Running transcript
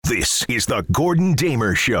This is the Gordon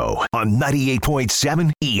Damer Show on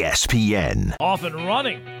 98.7 ESPN. Off and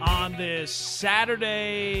running on this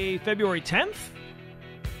Saturday, February 10th.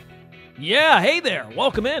 Yeah, hey there.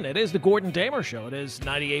 Welcome in. It is the Gordon Damer Show. It is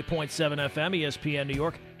 98.7 FM, ESPN New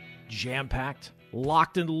York. Jam-packed,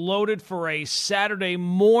 locked and loaded for a Saturday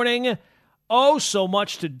morning. Oh, so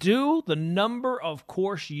much to do. The number, of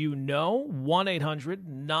course, you know,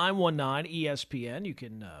 1-800-919-ESPN. You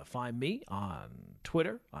can find me on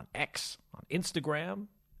Twitter, on X, on Instagram,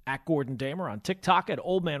 at Gordon Damer, on TikTok, at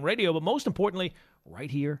Old Man Radio, but most importantly,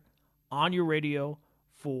 right here on your radio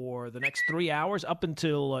for the next 3 hours up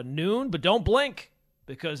until noon. But don't blink,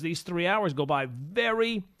 because these 3 hours go by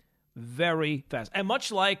very, very fast. And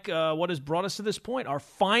much like what has brought us to this point, our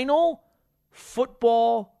final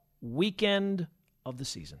football weekend of the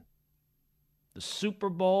season. The Super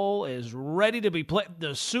Bowl is ready to be played.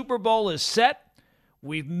 The Super Bowl is set.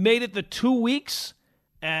 We've made it the 2 weeks,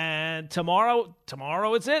 and tomorrow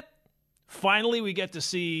it's it. Finally, we get to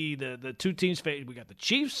see the two teams. We got the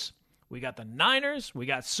Chiefs, we got the Niners, we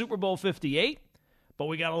got Super Bowl 58, but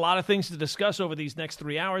we got a lot of things to discuss over these next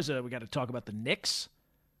 3 hours. We got to talk about the Knicks,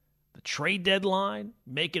 the trade deadline,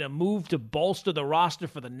 making a move to bolster the roster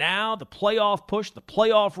for the now, the playoff push, the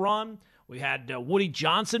playoff run. We had Woody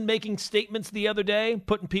Johnson making statements the other day,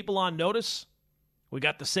 putting people on notice. We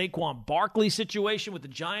got the Saquon Barkley situation with the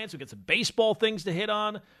Giants. We got some baseball things to hit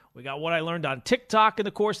on. We got what I learned on TikTok in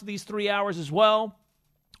the course of these 3 hours as well.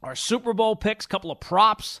 Our Super Bowl picks, couple of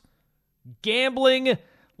props, gambling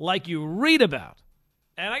like you read about.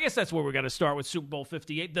 And I guess that's where we're going to start with Super Bowl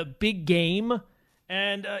 58, the big game.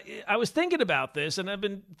 And I was thinking about this, and I've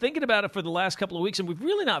been thinking about it for the last couple of weeks, and we've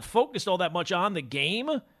really not focused all that much on the game,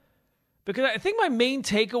 because I think my main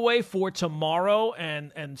takeaway for tomorrow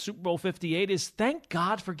and Super Bowl 58 is thank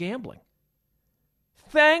God for gambling.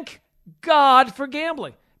 Thank God for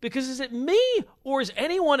gambling. Because is it me or is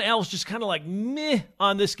anyone else just kind of like meh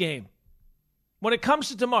on this game? When it comes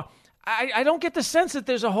to tomorrow, I don't get the sense that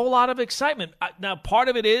there's a whole lot of excitement. Now, part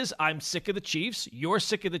of it is I'm sick of the Chiefs. You're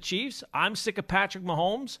sick of the Chiefs. I'm sick of Patrick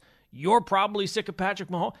Mahomes. You're probably sick of Patrick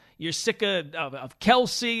Mahomes. You're sick of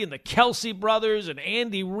Kelsey and the Kelsey brothers and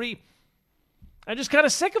Andy Reid. I'm just kind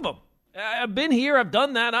of sick of them. I've been here. I've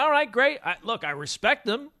done that. All right, great. Look, I respect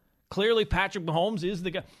them. Clearly, Patrick Mahomes is the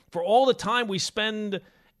guy. For all the time we spend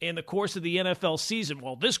in the course of the NFL season,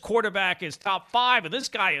 well, this quarterback is top 5, and this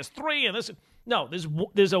guy is 3, and this... No,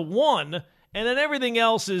 there's a 1, and then everything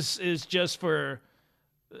else is just for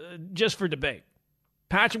debate.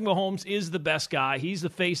 Patrick Mahomes is the best guy. He's the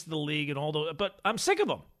face of the league and all those. But I'm sick of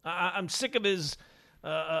him. I'm sick of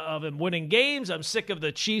him winning games. I'm sick of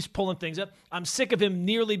the Chiefs pulling things up. I'm sick of him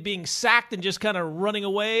nearly being sacked and just kind of running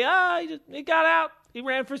away. He got out. He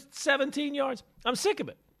ran for 17 yards. I'm sick of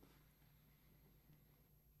it.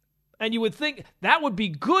 And you would think that would be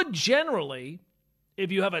good generally. If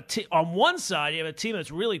you have on one side, you have a team that's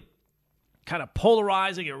really kind of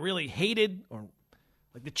polarizing and really hated, or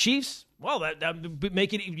like the Chiefs, well, that would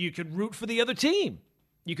make it, you could root for the other team.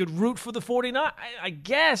 You could root for the 49. I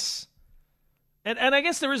guess. And I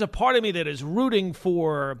guess there is a part of me that is rooting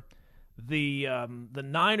for the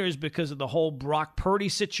Niners because of the whole Brock Purdy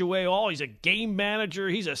situation. Oh, he's a game manager.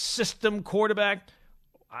 He's a system quarterback.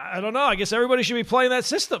 I don't know. I guess everybody should be playing that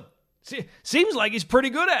system. Seems like he's pretty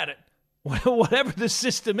good at it. Whatever the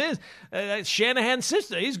system is, Shanahan's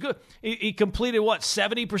system, he's good. He completed,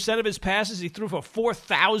 70% of his passes? He threw for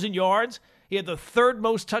 4,000 yards. He had the third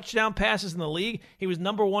most touchdown passes in the league. He was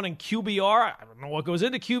number 1 in QBR. I don't know what goes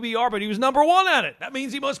into QBR, but he was number 1 at it. That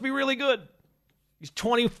means he must be really good. He's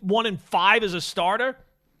 21-5 as a starter.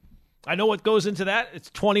 I know what goes into that.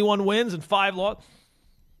 It's 21 wins and 5 losses.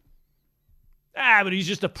 But he's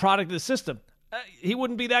just a product of the system. He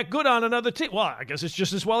wouldn't be that good on another team. Well, I guess it's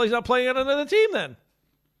just as well he's not playing on another team then.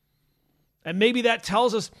 And maybe that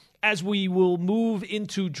tells us as we will move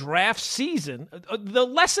into draft season, the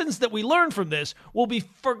lessons that we learn from this will be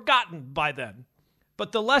forgotten by then.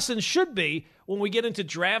 But the lesson should be when we get into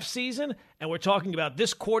draft season and we're talking about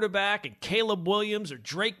this quarterback and Caleb Williams or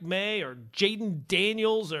Drake May or Jaden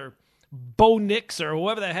Daniels or Bo Nix or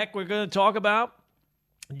whoever the heck we're going to talk about,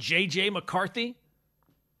 J.J. McCarthy.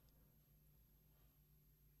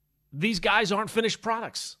 These guys aren't finished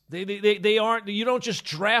products. They aren't. You don't just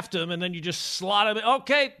draft them and then you just slot them in.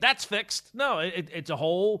 Okay, that's fixed. No, it's a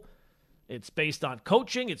whole. It's based on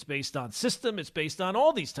coaching. It's based on system. It's based on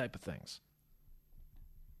all these type of things.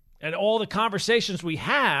 And all the conversations we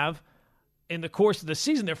have in the course of the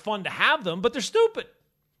season, they're fun to have them, but they're stupid.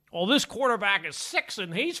 Oh, this quarterback is 6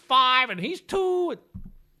 and he's 5 and he's 2.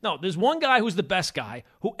 No, there's one guy who's the best guy,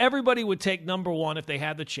 who everybody would take number one if they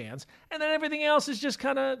had the chance, and then everything else is just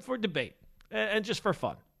kind of for debate and just for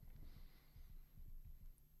fun.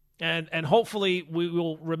 And hopefully we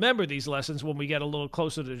will remember these lessons when we get a little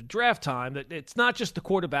closer to the draft time, that it's not just the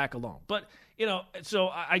quarterback alone. But, so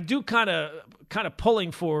I do kind of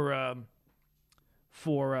pulling for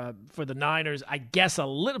the Niners, I guess a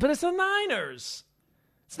little, but it's the Niners.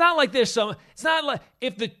 It's not like it's not like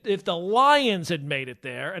if the Lions had made it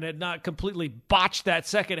there and had not completely botched that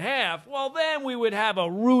second half, well, then we would have a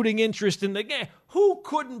rooting interest in the game. Who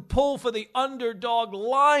couldn't pull for the underdog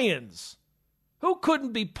Lions? Who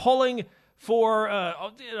couldn't be pulling for,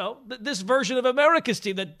 this version of America's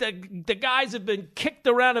team? The guys have been kicked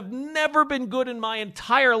around, have never been good in my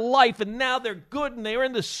entire life, and now they're good and they're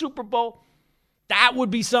in the Super Bowl. That would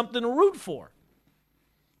be something to root for.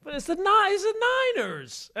 But it's the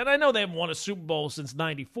Niners. And I know they haven't won a Super Bowl since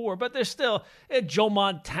 94, but they're still Joe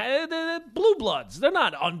Montana, they're Blue Bloods. They're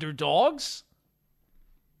not underdogs.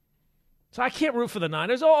 So I can't root for the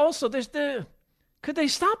Niners. Oh, also, could they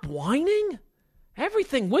stop whining?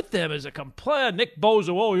 Everything with them is a complaint. Nick Bosa,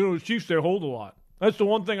 the Chiefs, they hold a lot. That's the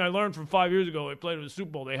one thing I learned from 5 years ago. They played in the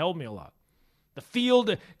Super Bowl. They held me a lot. The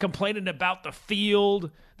field, complaining about the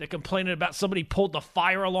field. They're complaining about somebody pulled the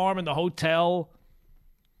fire alarm in the hotel.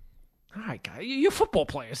 All right, guys, you're football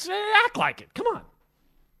players. Act like it. Come on.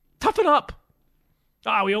 Toughen up.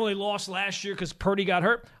 We only lost last year because Purdy got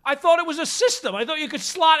hurt. I thought it was a system. I thought you could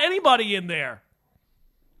slot anybody in there.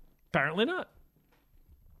 Apparently not.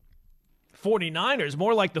 49ers,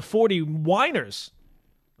 more like the 40 whiners.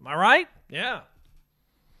 Am I right? Yeah.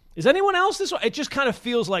 Is anyone else this way? It just kind of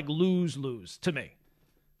feels like lose-lose to me.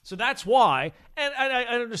 So that's why, and I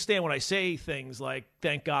understand when I say things like,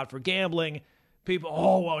 thank God for gambling,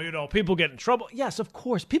 people get in trouble. Yes, of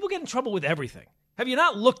course. People get in trouble with everything. Have you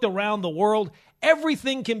not looked around the world?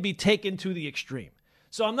 Everything can be taken to the extreme.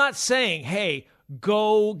 So I'm not saying, hey,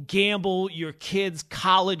 go gamble your kids'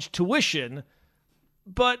 college tuition,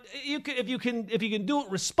 but if you can do it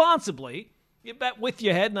responsibly, you bet with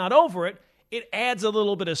your head, not over it, it adds a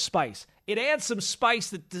little bit of spice. It adds some spice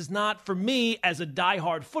that does not, for me, as a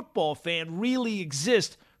diehard football fan, really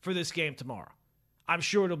exist for this game tomorrow. I'm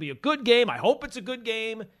sure it'll be a good game. I hope it's a good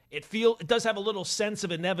game. It does have a little sense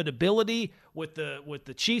of inevitability with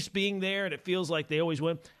the Chiefs being there, and it feels like they always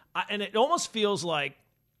win. And it almost feels like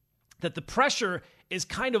that the pressure is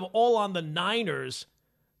kind of all on the Niners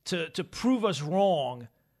to prove us wrong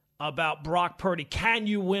about Brock Purdy. Can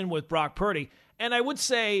you win with Brock Purdy? And I would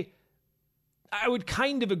say I would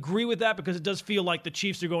kind of agree with that because it does feel like the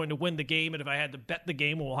Chiefs are going to win the game. And if I had to bet the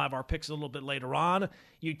game, we'll have our picks a little bit later on,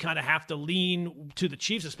 you'd kind of have to lean to the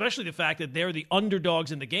Chiefs, especially the fact that they're the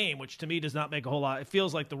underdogs in the game, which to me does not make a whole lot. It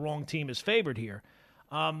feels like the wrong team is favored here.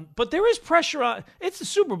 But there is pressure on. It's the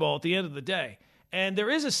Super Bowl at the end of the day. And there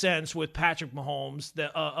is a sense with Patrick Mahomes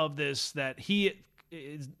that he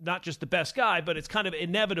is not just the best guy, but it's kind of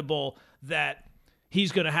inevitable that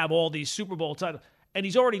he's going to have all these Super Bowl titles. And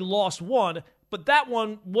he's already lost one, but that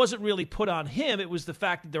one wasn't really put on him. It was the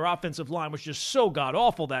fact that their offensive line was just so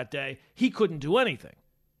god-awful that day, he couldn't do anything.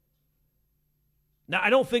 Now, I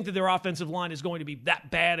don't think that their offensive line is going to be that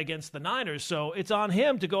bad against the Niners, so it's on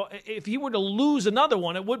him to go. If he were to lose another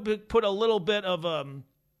one, it would put a little bit of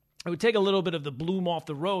it would take a little bit of the bloom off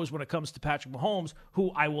the rose when it comes to Patrick Mahomes,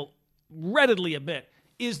 who I will readily admit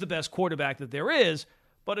is the best quarterback that there is,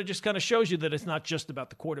 but it just kind of shows you that it's not just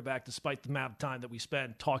about the quarterback, despite the amount of time that we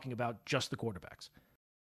spend talking about just the quarterbacks.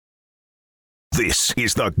 This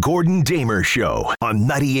is the Gordon Damer Show on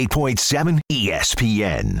 98.7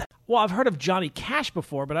 ESPN. Well, I've heard of Johnny Cash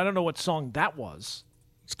before, but I don't know what song that was.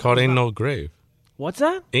 It's called Ain't No Grave. What's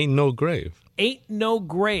that? Ain't No Grave. Ain't No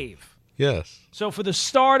Grave. Yes. So for the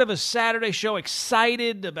start of a Saturday show,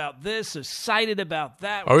 excited about this, excited about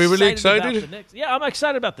that. Are we really excited? About the Knicks. Yeah, I'm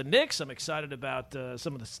excited about the Knicks. I'm excited about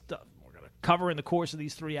some of the stuff we're going to cover in the course of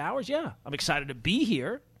these 3 hours. Yeah, I'm excited to be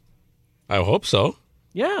here. I hope so.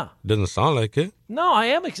 Yeah. Doesn't sound like it. No, I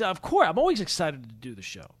am excited. Of course, I'm always excited to do the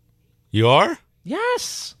show. You are?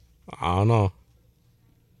 Yes. I don't know.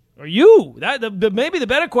 Are you? Maybe the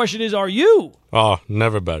better question is, are you? Oh,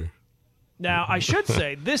 never better. Now, I should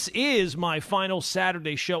say, this is my final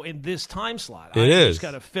Saturday show in this time slot. It I'm is. just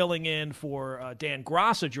kind of filling in for Dan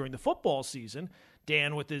Grassa during the football season.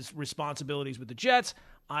 Dan with his responsibilities with the Jets.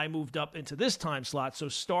 I moved up into this time slot. So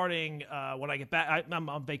starting when I get back, I'm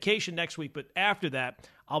on vacation next week, but after that,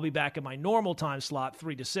 I'll be back in my normal time slot,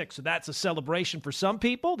 3 to 6. So that's a celebration for some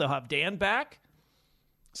people. They'll have Dan back.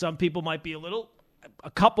 Some people might be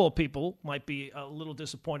a couple of people might be a little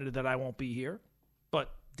disappointed that I won't be here. But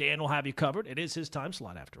Dan will have you covered. It is his time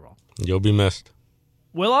slot, after all. You'll be missed.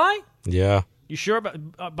 Will I? Yeah. You sure about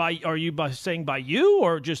are you saying by you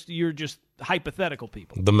or you're just hypothetical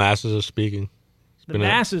people? The masses are speaking. The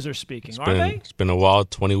masses are speaking, are they? It's been a while,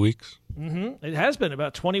 20 weeks. Mm-hmm. It has been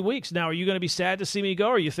about 20 weeks. Now, are you going to be sad to see me go,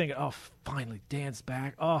 or are you thinking, oh, finally, Dan's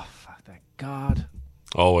back? Oh, thank God.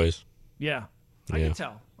 Always. Yeah. I can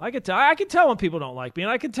tell. I can tell when people don't like me,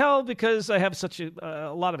 and I can tell because I have such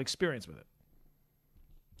a lot of experience with it.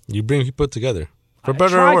 You bring people together, for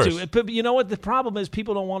better or worse. But you know what? The problem is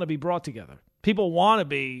people don't want to be brought together. People want to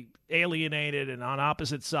be alienated and on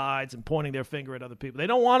opposite sides and pointing their finger at other people. They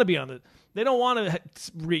don't want to be they don't want to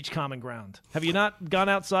reach common ground. Have you not gone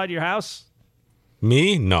outside your house?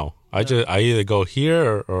 Me? No. I either go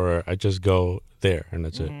here or I just go there, and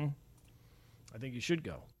that's it. I think you should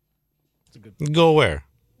go. It's a good. Go where?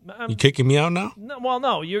 You kicking me out now? No, well,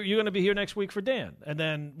 no. You're going to be here next week for Dan, and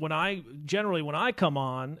then when I come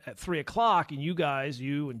on at 3:00, and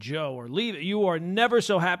you and Joe are leaving, you are never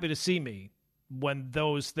so happy to see me when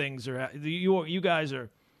those things are. You guys are.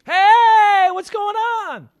 Hey, what's going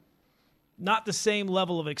on? Not the same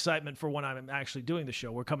level of excitement for when I'm actually doing the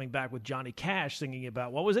show. We're coming back with Johnny Cash singing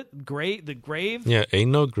about, what was it? The grave? Yeah, ain't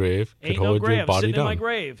no grave. Ain't no grave. I'm sitting in my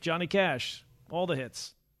grave. Johnny Cash. All the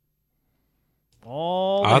hits.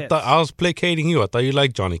 I thought I was placating you. I thought you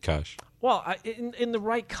liked Johnny Cash. Well, in the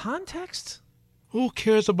right context. Who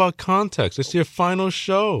cares about context? It's your final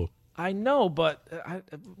show. I know, but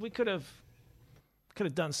we could have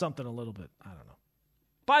done something a little bit. I don't know.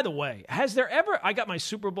 By the way, has there ever? I got my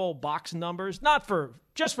Super Bowl box numbers,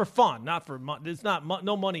 just for fun, not for money. It's not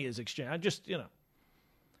no money is exchanged. I just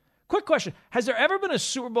Quick question: has there ever been a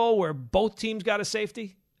Super Bowl where both teams got a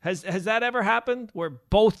safety? Has that ever happened where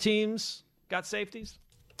both teams got safeties?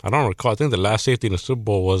 I don't recall. I think the last safety in the Super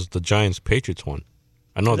Bowl was the Giants-Patriots one.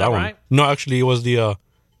 I know that one. Right? No, actually, it was the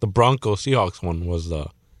Broncos-Seahawks one. Was the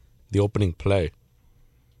opening play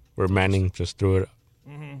where Manning just threw it,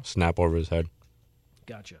 snap over his head.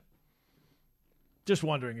 Gotcha. Just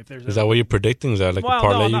wondering if there's. Is that what you're predicting? Is that like a parlay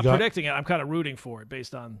no, I'm you not got? predicting it. I'm kind of rooting for it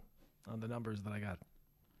based on the numbers that I got.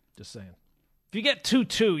 Just saying. If you get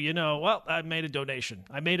 2-2, well, I made a donation.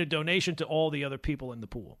 I made a donation to all the other people in the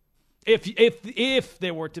pool. If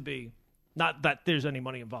there were to be, not that there's any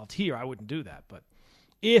money involved here, I wouldn't do that. But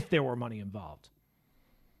if there were money involved.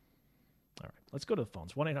 All right, let's go to the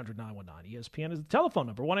phones. 1-800-919-ESPN is the telephone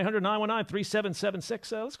number.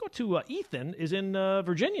 1-800-919-3776. Let's go to Ethan is in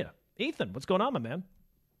Virginia. Ethan, what's going on, my man?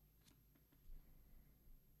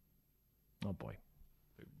 Oh, boy.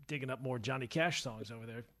 We're digging up more Johnny Cash songs over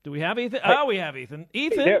there. Do we have Ethan? Oh, we have Ethan.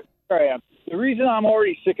 Ethan? There I am. The reason I'm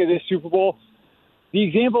already sick of this Super Bowl, the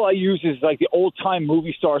example I use is like the old-time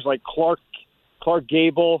movie stars like Clark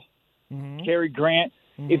Gable, Cary Grant.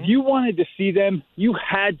 If you wanted to see them, you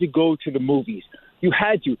had to go to the movies. You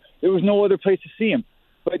had to. There was no other place to see them.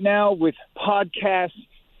 But now with podcasts,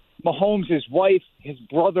 Mahomes, his wife, his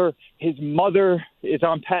brother, his mother is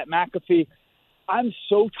on Pat McAfee. I'm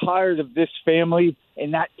so tired of this family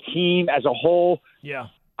and that team as a whole. Yeah.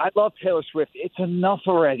 I love Taylor Swift. It's enough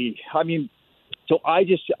already. I mean, so I'm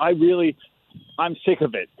sick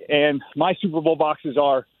of it. And my Super Bowl boxes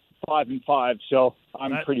are 5-5, so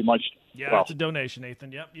I'm pretty much. Yeah, that's a donation,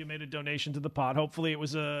 Nathan. Yep, you made a donation to the pot. Hopefully, it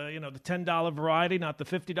was the $10 variety, not the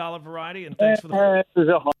 $50 variety. And thanks for the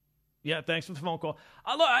thanks for the phone call.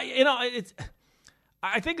 Look,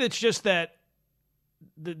 I think it's just that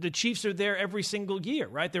the Chiefs are there every single year,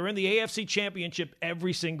 right? They're in the AFC Championship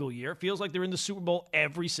every single year. It feels like they're in the Super Bowl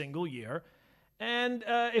every single year. And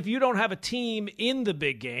if you don't have a team in the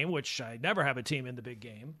big game, which I never have a team in the big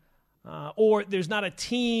game. Or there's not a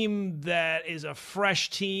team that is a fresh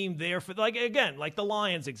team there for, like the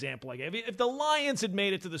Lions example I gave. If the Lions had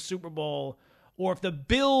made it to the Super Bowl, or if the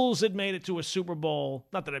Bills had made it to a Super Bowl,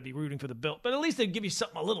 not that I'd be rooting for the Bills, but at least they'd give you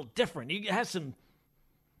something a little different. You have some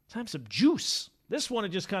juice. This one, it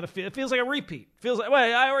just kind of feels like a repeat. Feels like, well,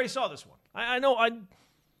 I already saw this one. I know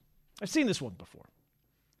I've seen this one before.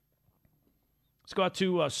 Let's go out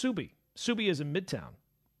to Subi. Subi is in Midtown.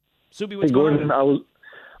 Subi, what's going on?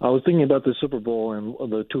 I was thinking about the Super Bowl and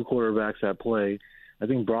the two quarterbacks at play. I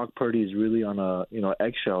think Brock Purdy is really on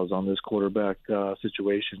eggshells on this quarterback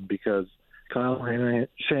situation because Kyle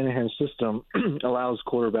Shanahan's system allows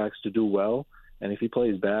quarterbacks to do well, and if he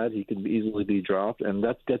plays bad, he can easily be dropped. And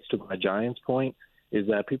that gets to my Giants point, is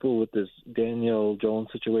that people with this Daniel Jones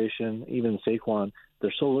situation, even Saquon,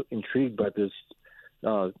 they're so intrigued by this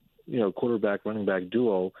quarterback running back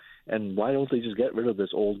duo, and why don't they just get rid of this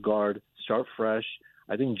old guard, start fresh?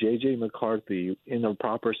 I think J.J. McCarthy, in a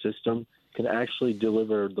proper system, can actually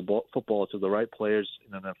deliver the football to the right players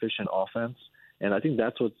in an efficient offense. And I think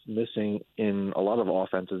that's what's missing in a lot of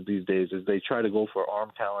offenses these days is they try to go for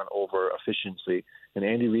arm talent over efficiency. And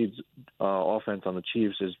Andy Reid's offense on the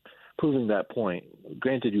Chiefs is proving that point.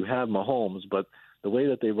 Granted, you have Mahomes, but the way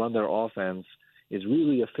that they run their offense is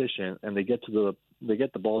really efficient, and they get the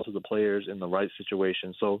ball to the players in the right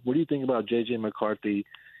situation. So what do you think about J.J. McCarthy,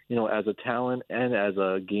 as a talent and as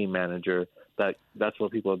a game manager? That's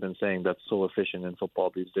what people have been saying. That's so efficient in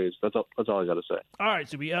football these days. That's all I got to say. All right,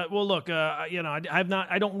 so well, look,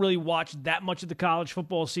 I don't really watch that much of the college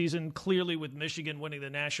football season. Clearly, with Michigan winning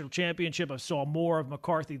the national championship, I saw more of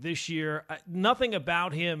McCarthy this year. Nothing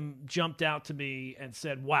about him jumped out to me and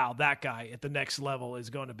said, "Wow, that guy at the next level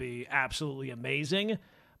is going to be absolutely amazing."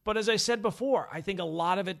 But as I said before, I think a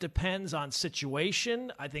lot of it depends on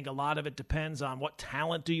situation. I think a lot of it depends on what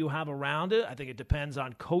talent do you have around it. I think it depends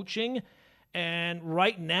on coaching. And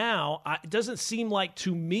right now, it doesn't seem like,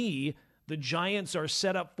 to me, the Giants are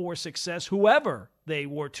set up for success, whoever they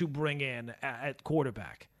were to bring in at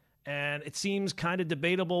quarterback. And it seems kind of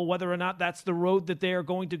debatable whether or not that's the road that they are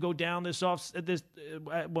going to go down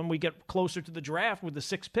when we get closer to the draft with the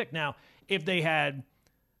 6th pick. Now, if they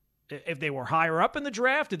were higher up in the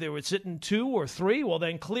draft, if they were sitting 2 or 3, well,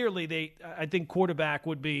 then clearly I think quarterback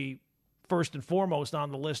would be first and foremost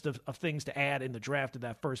on the list of things to add in the draft of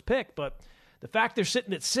that first pick. But the fact they're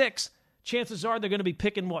sitting at 6, chances are they're going to be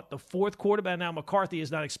picking, the 4th quarterback. Now, McCarthy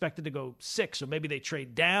is not expected to go 6, so maybe they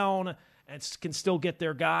trade down and can still get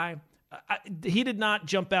their guy. He did not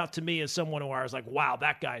jump out to me as someone who I was like, wow,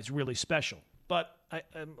 that guy is really special. But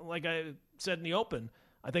like I said in the open,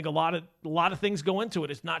 I think a lot of things go into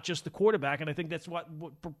it. It's not just the quarterback, and I think that's what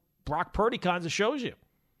Brock Purdy kind of shows you.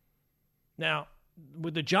 Now,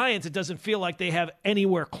 with the Giants, it doesn't feel like they have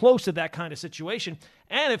anywhere close to that kind of situation.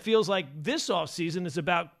 And it feels like this offseason is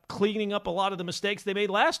about cleaning up a lot of the mistakes they made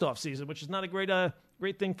last offseason, which is not a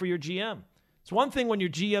great thing for your GM. It's one thing when your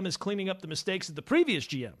GM is cleaning up the mistakes of the previous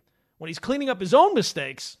GM. When he's cleaning up his own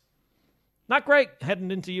mistakes, not great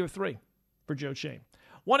heading into year 3 for Joe Shane.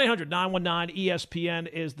 1-800-919-ESPN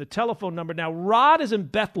is the telephone number. Now, Rod is in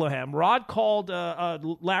Bethlehem. Rod called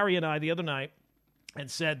Larry and I the other night and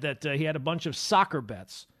said that he had a bunch of soccer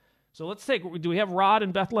bets. So do we have Rod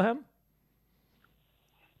in Bethlehem?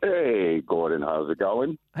 Hey, Gordon, how's it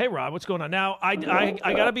going? Hey, Rod, what's going on? Now, I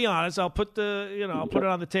got to be honest. I'll put I'll put it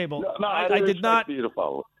on the table. No, I did not. You to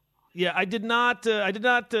follow. Yeah, I did not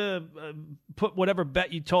put whatever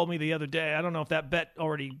bet you told me the other day. I don't know if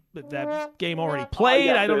that game already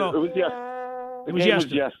played. I don't know. The game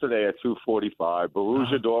was yesterday at 2:45.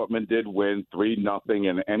 Borussia Dortmund did win 3-0,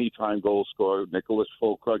 and anytime goal scorer Nicholas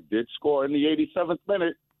Füllkrug did score in the 87th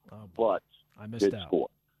minute, but I missed did out. score.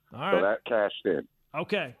 All right. So that cashed in.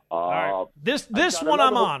 Okay. All right. This one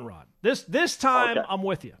I'm on, Rod. This time okay. I'm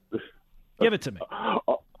with you. Give it to me.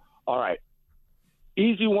 All right.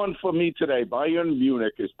 Easy one for me today. Bayern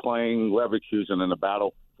Munich is playing Leverkusen in the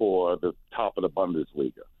battle for the top of the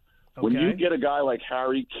Bundesliga. Okay. When you get a guy like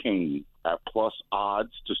Harry Kane at plus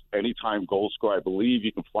odds, just anytime goal scorer, I believe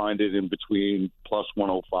you can find it in between plus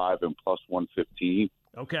 105 and plus 115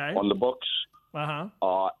 on the books.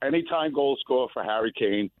 Anytime goal scorer for Harry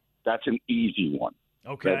Kane, that's an easy one.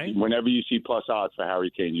 Okay. Whenever you see plus odds for Harry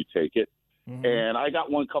Kane, you take it. Mm-hmm. And I got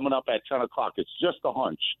one coming up at 10 o'clock. It's just a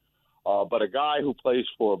hunch. But a guy who plays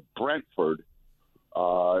for Brentford,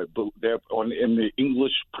 they're in the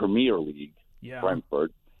English Premier League,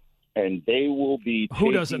 Brentford, and they will be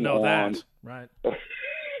Who doesn't know that? Right.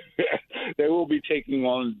 They will be taking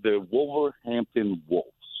on the Wolverhampton Wolves.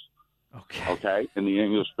 Okay, in the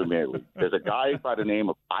English Premier League. There's a guy by the name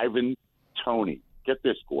of Ivan Toney. Get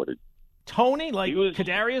this, Gordon. Toney? Like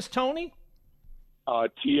Kadarius Toney? Toney.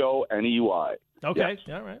 Okay. Yes.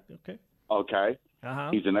 All right. Okay. Okay.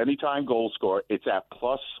 He's an anytime goal scorer. It's at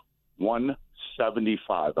plus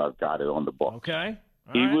 175. I've got it on the book. Okay.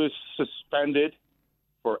 He was suspended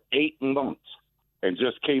for 8 months and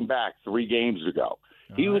just came back 3 games ago.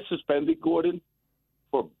 He was suspended, Gordon,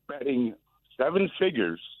 for betting 7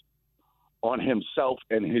 figures on himself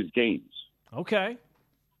and his games. Okay.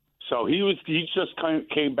 So he just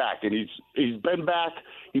came back, and he's been back.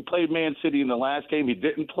 He played Man City in the last game. He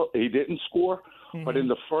didn't score, but in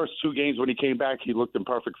the first 2 games when he came back, he looked in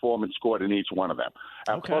perfect form and scored in each one of them.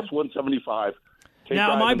 At plus 175.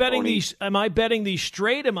 Now, am I betting these? Am I betting these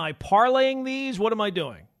straight? Am I parlaying these? What am I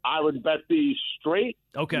doing? I would bet these straight.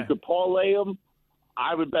 Okay. You could parlay them.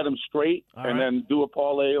 I would bet them straight, then do a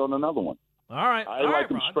parlay on another one. All right. I like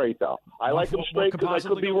them straight, though. I like them straight because I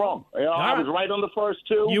could be wrong. I was right on the first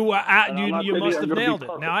 2. You must have nailed it.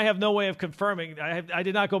 Now, I have no way of confirming. I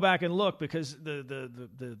did not go back and look because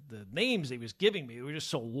the names he was giving me were just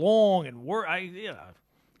so long and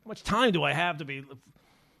How much time do I have to be?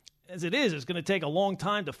 As it is, it's going to take a long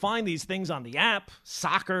time to find these things on the app,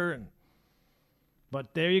 soccer.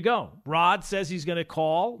 But there you go. Rod says he's going to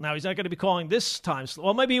call. Now, he's not going to be calling this time.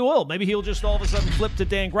 Well, maybe he will. Maybe he'll just all of a sudden flip to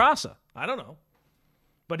Dan Grassa. I don't know.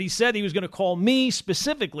 But he said he was going to call me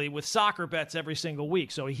specifically with soccer bets every single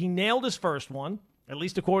week. So he nailed his first one, at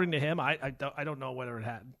least according to him. I don't know whether it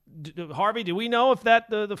had. Harvey, do we know if that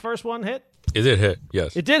the first one hit? It did hit,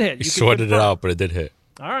 yes. It did hit. He sorted it out, but it did hit.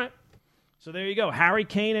 All right. So there you go. Harry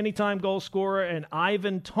Kane, anytime goal scorer, and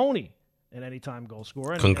Ivan Toney, an anytime goal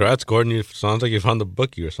scorer. Congrats, Gordon. You sounds like you found the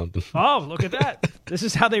bookie or something. Oh, look at that. This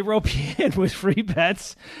is how they rope you in with free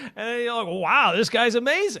bets. And you're like, wow, this guy's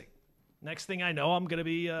amazing. Next thing I know, I'm going to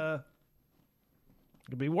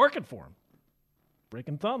be working for him.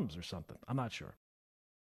 Breaking thumbs or something. I'm not sure.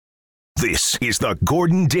 This is the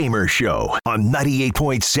Gordon Damer Show on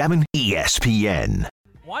 98.7 ESPN.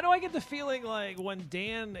 Why do I get the feeling like when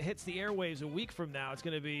Dan hits the airwaves a week from now, it's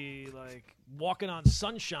going to be like Walking on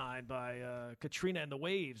Sunshine by Katrina and the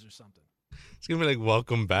Waves or something? It's going to be like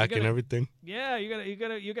Welcome Back and everything. Yeah, you're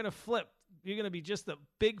gonna flip. You're going to be just a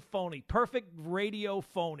big phony, perfect radio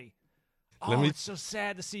phony. Oh, it's so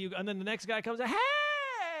sad to see you. And then the next guy comes,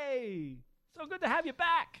 hey, so good to have you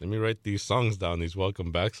back. Let me write these songs down, these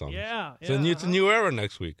Welcome Back songs. Yeah. It's a new era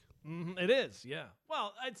next week. Mm-hmm, it is, yeah.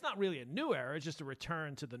 Well, it's not really a new era. It's just a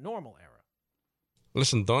return to the normal era.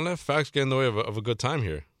 Listen, don't let facts get in the way of a good time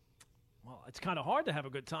here. Well, it's kind of hard to have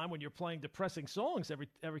a good time when you're playing depressing songs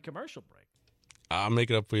every commercial break. I'll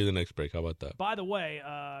make it up for you the next break. How about that? By the way,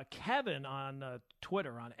 Kevin on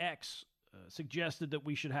Twitter, on X, suggested that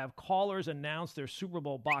we should have callers announce their Super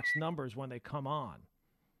Bowl box numbers when they come on.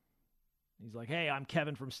 He's like, hey, I'm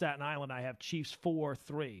Kevin from Staten Island. I have Chiefs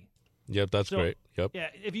 4-3. Yep, that's great. Yep. Yeah,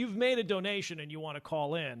 if you've made a donation and you want to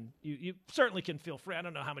call in, you certainly can feel free. I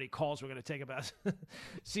don't know how many calls we're going to take about.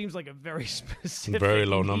 Seems like a very specific, very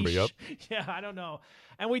low niche. number. Yep. Yeah, I don't know.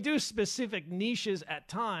 And we do specific niches at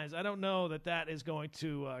times. I don't know that is going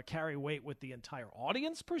to carry weight with the entire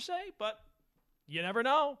audience per se, but you never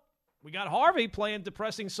know. We got Harvey playing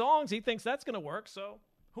depressing songs. He thinks that's going to work, so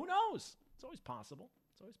who knows? It's always possible.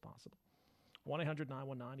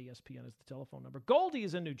 1-800-919-ESPN is the telephone number. Goldie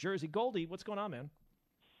is in New Jersey. Goldie, what's going on, man?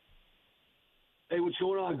 Hey, what's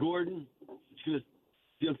going on, Gordon? It's going to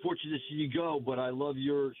be unfortunate to see you go, but I love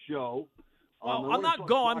your show. Well, I'm not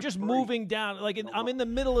going. I'm just moving down. I'm in the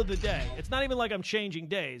middle of the day. It's not even like I'm changing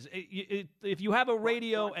days. If you have a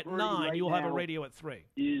radio at 9, you'll have a radio at 3.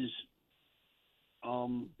 I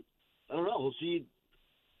don't know. We'll see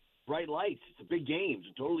bright lights. It's a big game. It's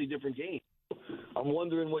a totally different game. I'm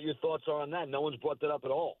wondering what your thoughts are on that. No one's brought that up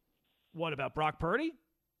at all. What about Brock Purdy?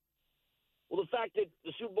 Well, the fact that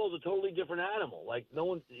the Super Bowl is a totally different animal. Like,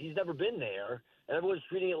 he's never been there, and everyone's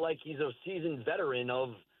treating it like he's a seasoned veteran of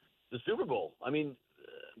the Super Bowl. I mean,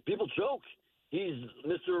 people joke. He's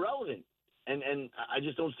Mr. Irrelevant. And I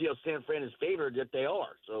just don't see how San Fran is favored that they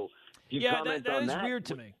are. So, comment that on is that? Weird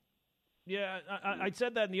to me. Yeah, I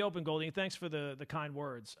said that in the open, Goldie. Thanks for the kind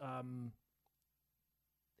words.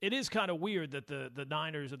 It is kind of weird that the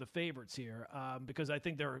Niners are the favorites here because I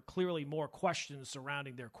think there are clearly more questions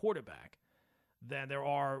surrounding their quarterback than there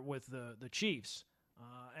are with the Chiefs.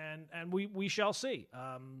 And we shall see.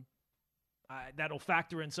 That'll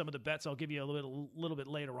factor in some of the bets I'll give you a little bit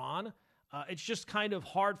later on. It's just kind of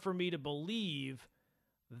hard for me to believe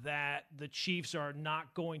that the Chiefs are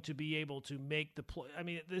not going to be able to make the play. I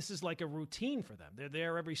mean, this is like a routine for them. They're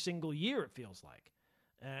there every single year, it feels like.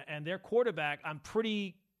 And their quarterback, I'm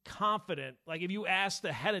pretty confident. Like, if you asked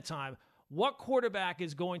ahead of time, what quarterback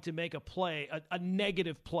is going to make a play, a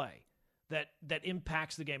negative play that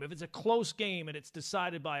impacts the game? If it's a close game and it's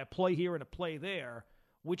decided by a play here and a play there,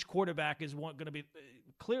 which quarterback is going to be?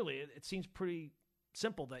 Clearly, it seems pretty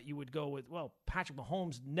simple that you would go with, well, Patrick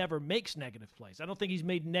Mahomes never makes negative plays. I don't think he's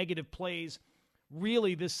made negative plays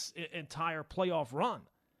really this entire playoff run,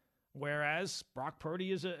 whereas Brock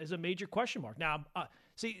Purdy is a major question mark. Now,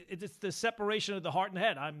 see, it's the separation of the heart and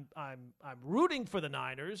head. I'm rooting for the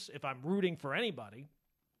Niners if I'm rooting for anybody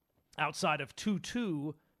outside of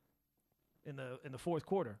 2-2 in the fourth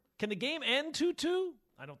quarter. Can the game end 2-2?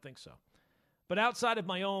 I don't think so. But outside of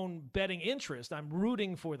my own betting interest, I'm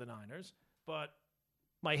rooting for the Niners, but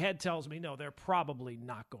my head tells me, no, they're probably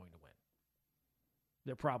not going to win.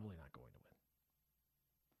 They're probably not going to win.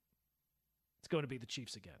 It's going to be the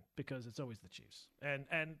Chiefs again because it's always the Chiefs.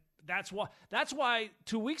 And that's why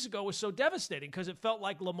 2 weeks ago was so devastating, because it felt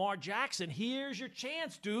like Lamar Jackson, here's your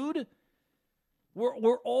chance, dude.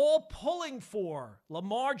 We're all pulling for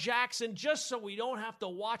Lamar Jackson just so we don't have to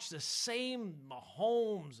watch the same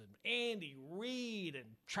Mahomes and Andy Reid and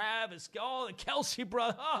Travis, the Kelsey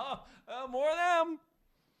brothers. More of them.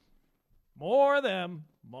 More of them.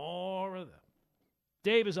 More of them.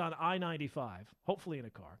 Dave is on I-95, hopefully in a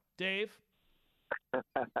car. Dave?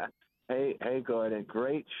 Hey, Gordon.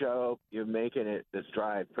 Great show. You're making it this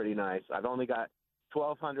drive pretty nice. I've only got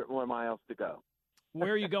 1,200 more miles to go.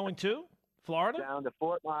 Where are you going to? Florida? Down to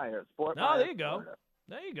Fort Myers. There you go. Florida.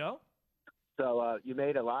 There you go. So you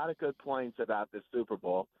made a lot of good points about the Super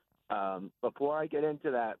Bowl. Before I get into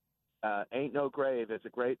that, Ain't No Grave is a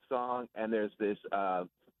great song, and there's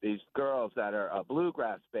these girls that are a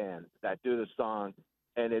bluegrass band that do the song,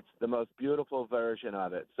 and it's the most beautiful version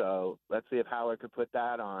of it. So let's see if Howard could put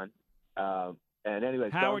that on. And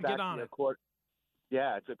anyways, Howard, get on it.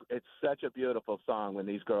 Yeah, it's such a beautiful song when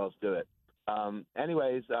these girls do it.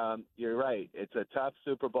 You're right. It's a tough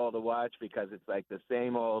Super Bowl to watch because it's like the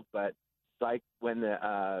same old, but it's like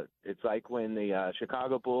when the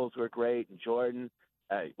Chicago Bulls were great and Jordan.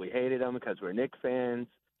 We hated them because we're Knicks fans.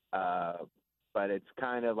 But it's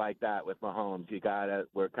kind of like that with Mahomes.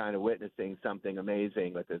 We're kind of witnessing something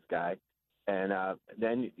amazing with this guy. And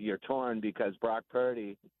then you're torn because Brock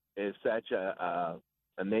Purdy is such a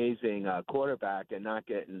amazing quarterback and not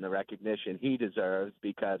getting the recognition he deserves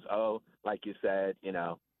because, like you said,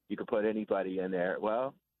 you could put anybody in there.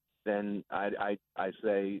 Well, then I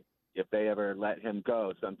say if they ever let him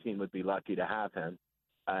go, some team would be lucky to have him.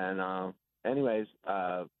 And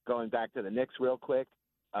going back to the Knicks real quick,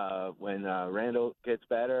 when Randall gets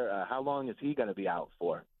better, how long is he going to be out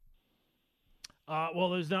for? Well,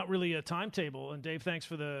 there's not really a timetable. And Dave, thanks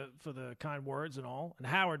for the kind words and all. And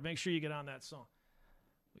Howard, make sure you get on that song.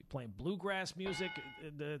 We're playing bluegrass music.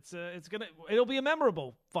 It'll be a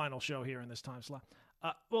memorable final show here in this time slot.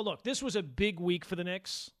 Well, look, this was a big week for the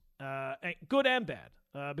Knicks, good and bad,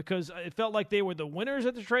 because it felt like they were the winners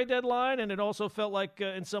at the trade deadline, and it also felt like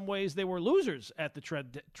in some ways they were losers at the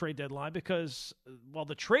trade deadline because while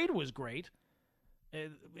the trade was great,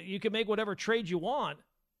 you can make whatever trade you want.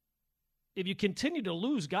 If you continue to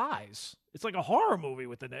lose guys, it's like a horror movie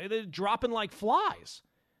with they're dropping like flies.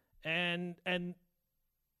 And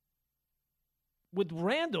with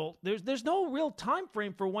Randall, there's no real time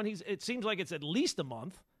frame for when it seems like it's at least a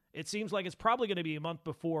month. It seems like it's probably going to be a month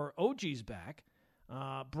before OG's back.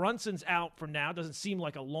 Brunson's out for now. Doesn't seem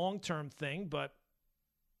like a long-term thing, but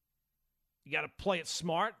you got to play it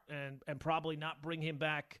smart and probably not bring him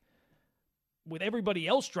back with everybody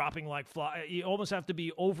else dropping like fly. You almost have to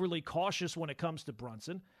be overly cautious when it comes to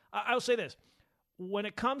Brunson. I'll say this. When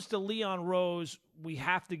it comes to Leon Rose, we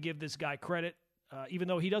have to give this guy credit. Even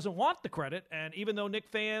though he doesn't want the credit, and even though Knick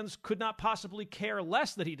fans could not possibly care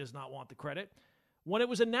less that he does not want the credit, when it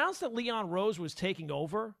was announced that Leon Rose was taking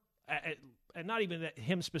over, and not even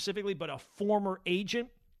him specifically, but a former agent,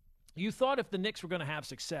 you thought if the Knicks were going to have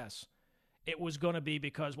success, it was going to be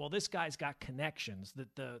because, well, this guy's got connections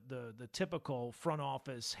that the typical front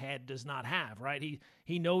office head does not have, right?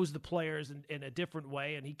 He knows the players in a different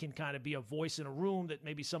way, and he can kind of be a voice in a room that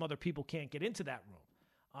maybe some other people can't get into that room.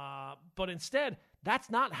 But instead, that's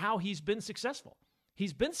not how he's been successful.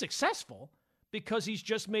 He's been successful because he's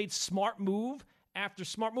just made smart move after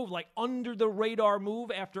smart move, like under-the-radar move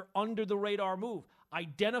after under-the-radar move,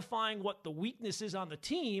 identifying what the weakness is on the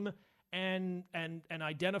team and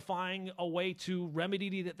identifying a way to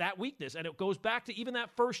remedy that weakness. And it goes back to even that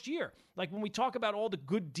first year. Like when we talk about all the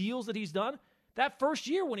good deals that he's done, that first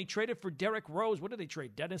year when he traded for Derrick Rose, what did they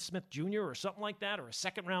trade? Dennis Smith Jr. or something like that, or a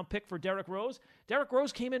second-round pick for Derrick Rose? Derrick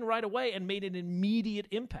Rose came in right away and made an immediate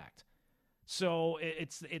impact. So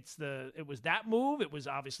it was that move. It was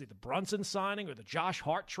obviously the Brunson signing or the Josh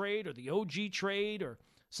Hart trade or the OG trade or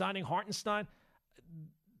signing Hartenstein.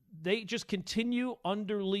 They just continue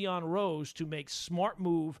under Leon Rose to make smart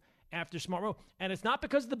move after smart move. And it's not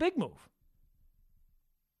because of the big move.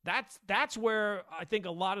 That's where I think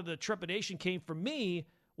a lot of the trepidation came from me,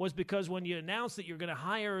 was because when you announced that you're going to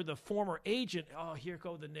hire the former agent, here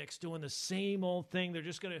go the Knicks doing the same old thing. They're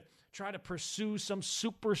just going to try to pursue some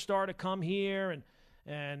superstar to come here,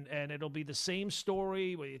 and it'll be the same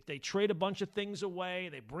story. They trade a bunch of things away,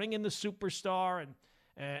 they bring in the superstar,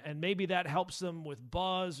 and maybe that helps them with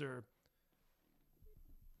buzz or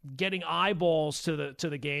getting eyeballs to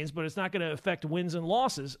the games, but it's not going to affect wins and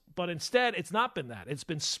losses. But instead, it's not been that. It's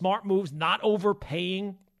been smart moves, not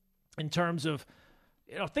overpaying in terms of,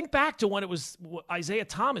 think back to when it was Isaiah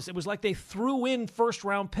Thomas. It was like they threw in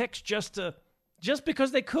first-round picks just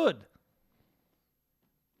because they could.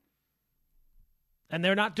 And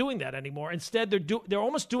they're not doing that anymore. Instead, they're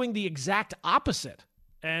almost doing the exact opposite.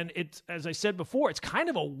 And it's, as I said before, it's kind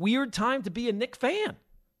of a weird time to be a Knicks fan.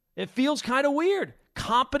 It feels kind of weird.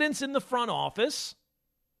 Competence in the front office,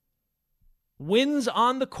 wins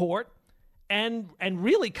on the court, and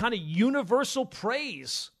really kind of universal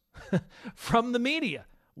praise from the media.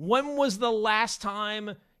 When was the last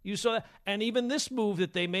time you saw that? And even this move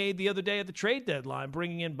that they made the other day at the trade deadline,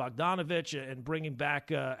 bringing in Bogdanovich and bringing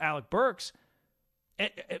back Alec Burks,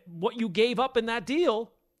 what you gave up in that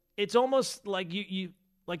deal, it's almost like you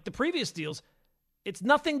like the previous deals. It's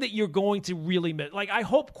nothing that you're going to really miss. Like, I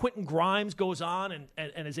hope Quentin Grimes goes on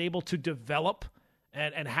and is able to develop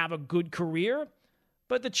and have a good career.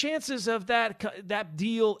 But the chances of that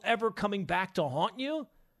deal ever coming back to haunt you,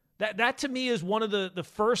 that to me is one of the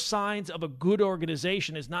first signs of a good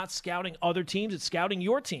organization, is not scouting other teams, it's scouting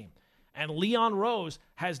your team. And Leon Rose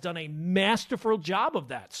has done a masterful job of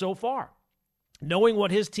that so far. Knowing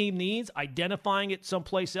what his team needs, identifying it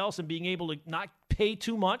someplace else, and being able to not pay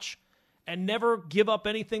too much and never give up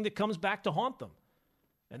anything that comes back to haunt them.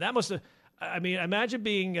 And that must have, I mean, imagine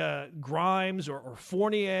being Grimes or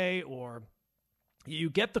Fournier, or you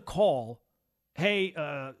get the call, hey,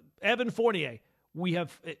 Evan Fournier,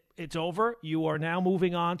 it's over. You are now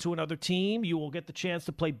moving on to another team. You will get the chance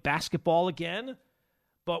to play basketball again,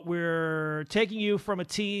 but we're taking you from a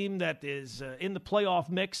team that is in the playoff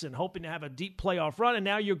mix and hoping to have a deep playoff run, and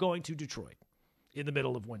now you're going to Detroit in the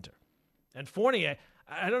middle of winter. And Fournier,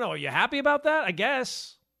 I don't know, are you happy about that? I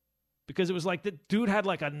guess. Because it was like the dude had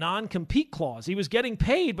like a non-compete clause. He was getting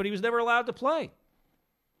paid, but he was never allowed to play.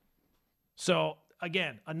 So,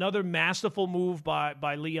 again, another masterful move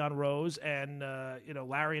by Leon Rose. And,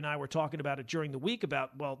 Larry and I were talking about it during the week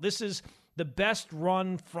about, well, this is the best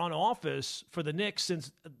run front office for the Knicks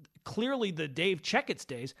since clearly the Dave Checketts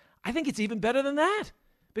days. I think it's even better than that.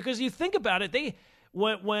 Because you think about it,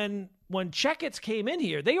 when Checketts came in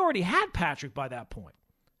here, they already had Patrick by that point.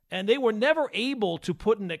 And they were never able to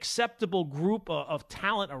put an acceptable group of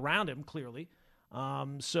talent around him, clearly.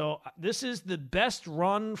 So this is the best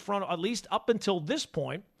run front, at least up until this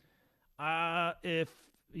point. If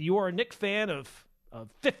you are a Knicks fan of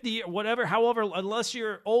 50 or whatever, however, unless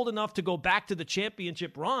you're old enough to go back to the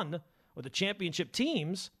championship run or the championship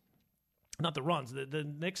teams, not the runs.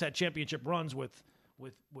 The Knicks had championship runs with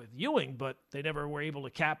Ewing, but they never were able to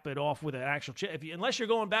cap it off with an actual unless you're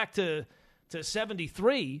going back to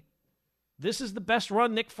 73, this is the best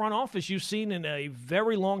run Knicks front office you've seen in a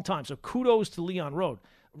very long time. So kudos to Leon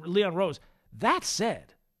Rose. That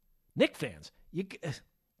said, Knicks fans,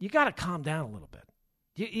 you got to calm down a little bit.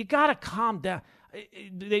 You got to calm down.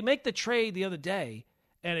 They make the trade the other day,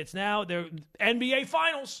 and it's now they're NBA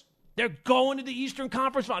Finals. They're going to the Eastern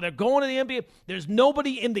Conference Finals. They're going to the NBA. There's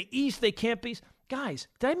nobody in the East they can't beat. Guys,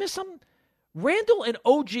 did I miss something? Randall and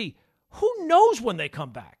OG, who knows when they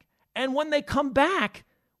come back? And when they come back,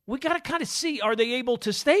 we got to kind of see, are they able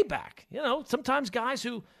to stay back? Sometimes guys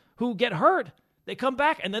who get hurt, they come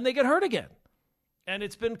back and then they get hurt again. And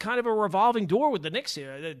it's been kind of a revolving door with the Knicks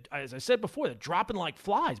here. As I said before, they're dropping like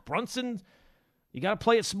flies. Brunson, you got to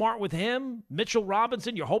play it smart with him. Mitchell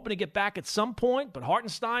Robinson, you're hoping to get back at some point. But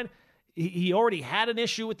Hartenstein, he already had an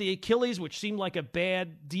issue with the Achilles, which seemed like a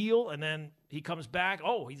bad deal. And then he comes back.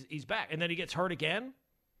 Oh, he's back. And then he gets hurt again.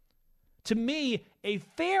 To me, a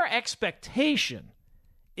fair expectation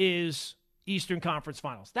is Eastern Conference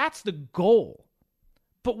Finals. That's the goal.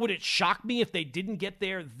 But would it shock me if they didn't get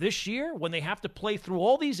there this year when they have to play through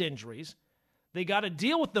all these injuries? They got to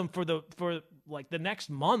deal with them for the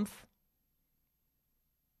next month.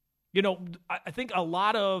 I think a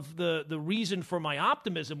lot of the reason for my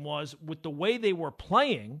optimism was with the way they were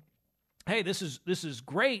playing. Hey, this is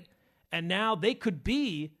great, and now they could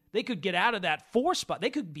get out of that 4 spot.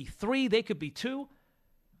 They could be 3. They could be 2.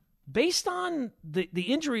 Based on the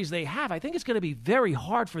injuries they have, I think it's going to be very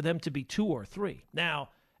hard for them to be 2 or 3. Now,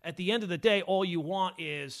 at the end of the day, all you want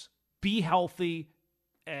is be healthy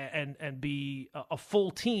and be a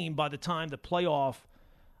full team by the time the playoffs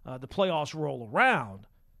roll around.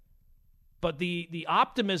 But the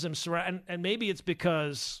optimism surround, and maybe it's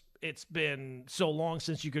because it's been so long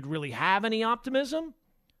since you could really have any optimism.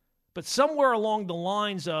 But somewhere along the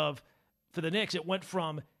lines of, for the Knicks, it went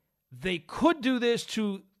from they could do this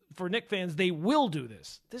to, for Knicks fans, they will do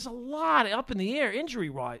this. There's a lot up in the air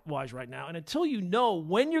injury-wise right now. And until you know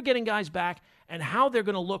when you're getting guys back and how they're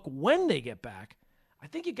going to look when they get back, I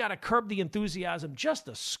think you got to curb the enthusiasm just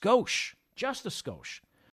a skosh. Just a skosh.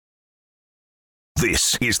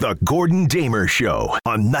 This is the Gordon Damer Show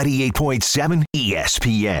on 98.7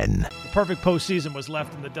 ESPN. The perfect postseason was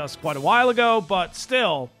left in the dust quite a while ago, but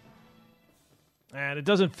still... And it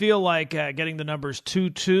doesn't feel like getting the numbers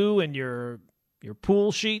 2-2 in your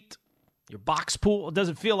pool sheet, Your box pool, it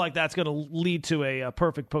doesn't feel like that's going to lead to a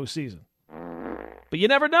perfect postseason. But you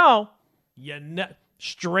never know.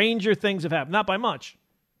 Stranger things have happened. Not by much,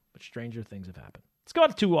 but stranger things have happened. Let's go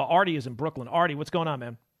out to Artie is in Brooklyn. Artie, what's going on,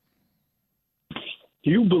 man? Do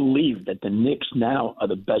you believe that the Knicks now are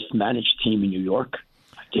the best managed team in New York?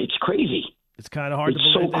 It's crazy. It's kind of hard to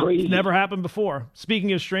believe. So crazy. It's never happened before.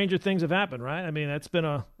 Speaking of stranger things have happened, right? I mean, it's been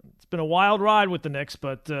a wild ride with the Knicks,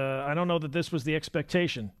 but I don't know that this was the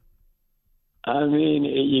expectation. I mean,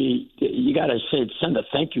 you got to send a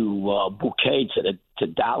thank you bouquet to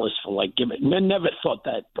Dallas for giving. I never thought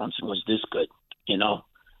that Brunson was this good. You know,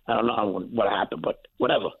 I don't know what happened, but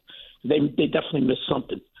whatever. They definitely missed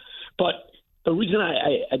something. But the reason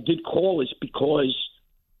I did call is because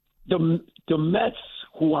the Mets,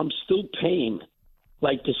 who I'm still paying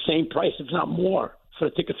the same price, if not more,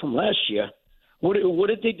 for the ticket from last year, what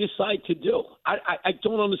did they decide to do? I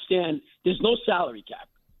don't understand. There's no salary cap.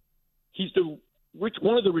 He's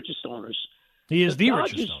one of the richest owners. He is the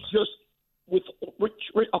richest owner. Just with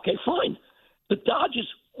rich. Okay, fine. The Dodgers,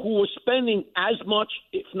 who were spending as much,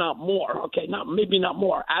 if not more, maybe not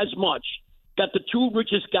more, as much, got the two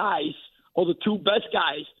richest guys or the two best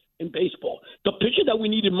guys in baseball. The pitcher that we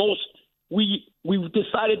needed most, we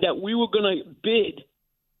decided that we were going to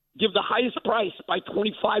give the highest price by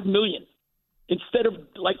 $25 million instead of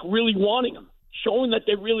really wanting him, showing that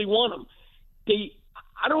they really want him.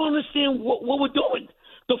 I don't understand what we're doing.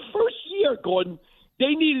 The first year, Gordon,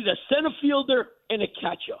 they needed a center fielder and a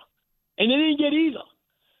catcher, and they didn't get either.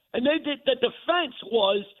 And then the defense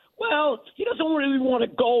was, well, he doesn't really want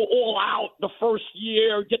to go all out the first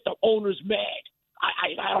year, get the owners mad.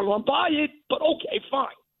 I don't want to buy it, but okay,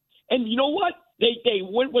 fine. And you know what? They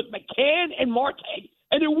went with McCann and Marte,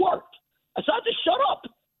 and it worked. I had to shut up,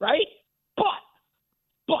 right?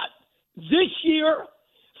 But this year,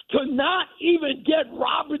 to not even get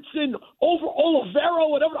Robertson over Olivero,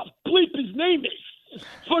 whatever the bleep his name is,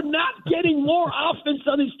 for not getting more offense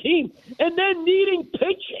on his team, and then needing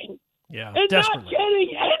pitching, and not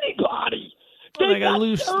getting anybody. Well, they got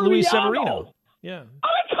Luis Severino. Yeah. I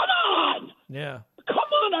mean, come on. Yeah. Come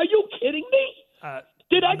on. Are you kidding me?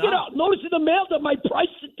 Did I get a notice in the mail that my price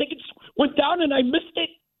of tickets went down and I missed it?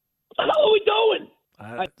 What the hell are we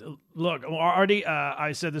doing? Look, Artie,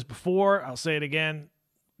 I said this before. I'll say it again.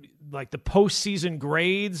 The postseason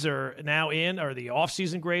grades are now in, or the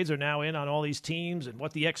offseason grades are now in on all these teams and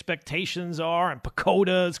what the expectations are. And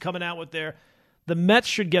Pacoda is coming out with the Mets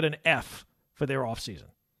should get an F for their offseason.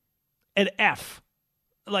 An F.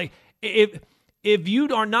 If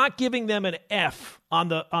you are not giving them an F on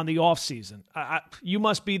the offseason, you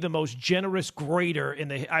must be the most generous grader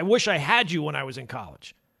I wish I had you when I was in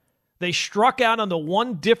college. They struck out on the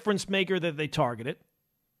one difference maker that they targeted.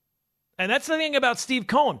 And that's the thing about Steve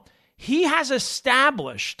Cohen. He has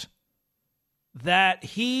established that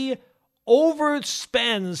he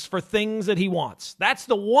overspends for things that he wants. That's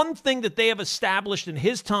the one thing that they have established in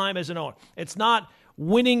his time as an owner. It's not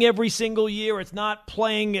winning every single year. It's not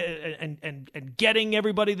playing and getting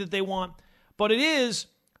everybody that they want. But it is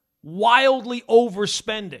wildly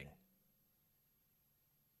overspending.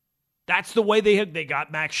 That's the way they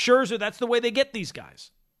got Max Scherzer. That's the way they get these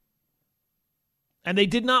guys. And they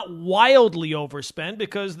did not wildly overspend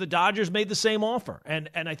because the Dodgers made the same offer. And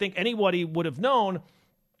I think anybody would have known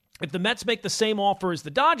if the Mets make the same offer as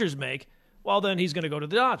the Dodgers make, well, then he's going to go to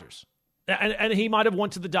the Dodgers. And he might have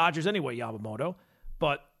went to the Dodgers anyway, Yamamoto.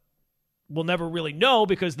 But we'll never really know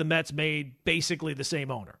because the Mets made basically the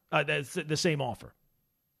same the same offer.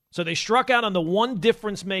 So they struck out on the one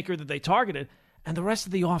difference maker that they targeted, and the rest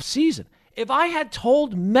of the offseason. If I had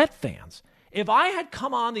told Met fans, if I had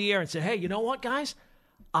come on the air and said, hey, you know what, guys?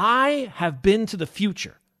 I have been to the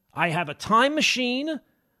future. I have a time machine,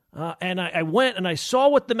 and I went and I saw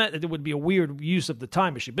what the Mets, it would be a weird use of the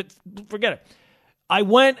time machine, but forget it. I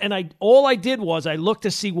went and all I did was I looked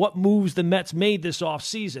to see what moves the Mets made this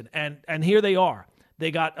offseason, and here they are. They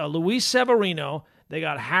got Luis Severino. They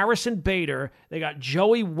got Harrison Bader. They got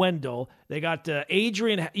Joey Wendell. They got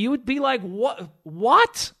Adrian. You would be like,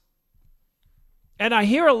 what? And I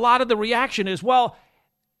hear a lot of the reaction is, well,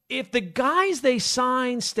 if the guys they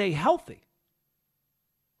sign stay healthy.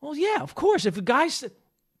 Well, yeah, of course. If the guys,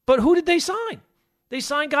 but who did they sign? They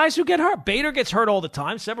sign guys who get hurt. Bader gets hurt all the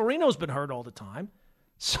time. Severino's been hurt all the time.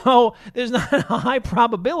 So there's not a high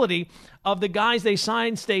probability of the guys they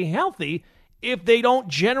sign stay healthy if they don't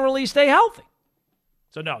generally stay healthy.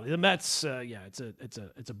 So no, the Mets, it's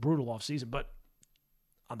a brutal offseason. But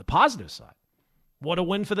on the positive side, what a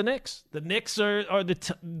win for the Knicks. The Knicks are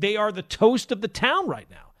the toast of the town right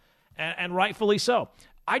now, and rightfully so.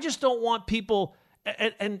 I just don't want people,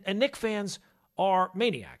 and Knicks fans are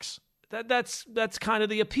maniacs. That's kind of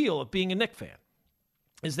the appeal of being a Knicks fan,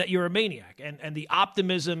 is that you're a maniac. And the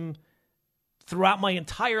optimism throughout my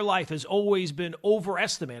entire life has always been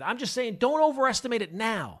overestimated. I'm just saying, don't overestimate it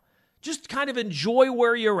now. Just kind of enjoy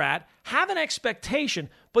where you're at. Have an expectation,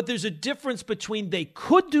 but there's a difference between they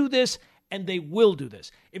could do this and they will do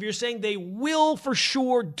this. If you're saying they will for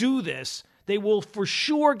sure do this, they will for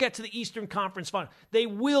sure get to the Eastern Conference Final, they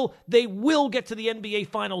will get to the NBA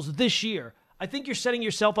Finals this year, I think you're setting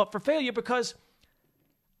yourself up for failure, because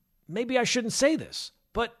maybe I shouldn't say this,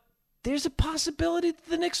 but there's a possibility that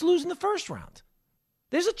the Knicks lose in the first round.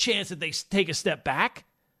 There's a chance that they take a step back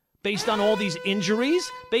based on all these injuries,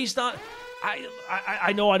 based on...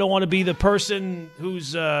 I know I don't want to be the person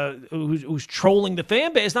who's trolling the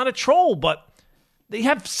fan base. It's not a troll, but they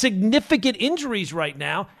have significant injuries right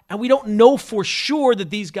now, and we don't know for sure that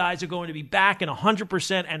these guys are going to be back and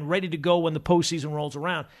 100% and ready to go when the postseason rolls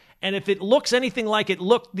around. And if it looks anything like it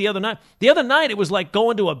looked the other night it was like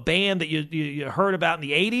going to a band that you heard about in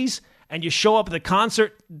the 80s, and you show up at the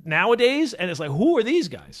concert nowadays, and it's like, who are these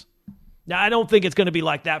guys? Now, I don't think it's going to be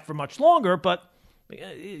like that for much longer, but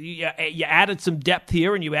you added some depth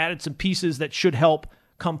here, and you added some pieces that should help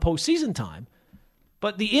come postseason time.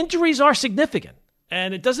 But the injuries are significant,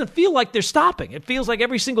 and it doesn't feel like they're stopping. It feels like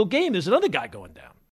every single game there's another guy going down.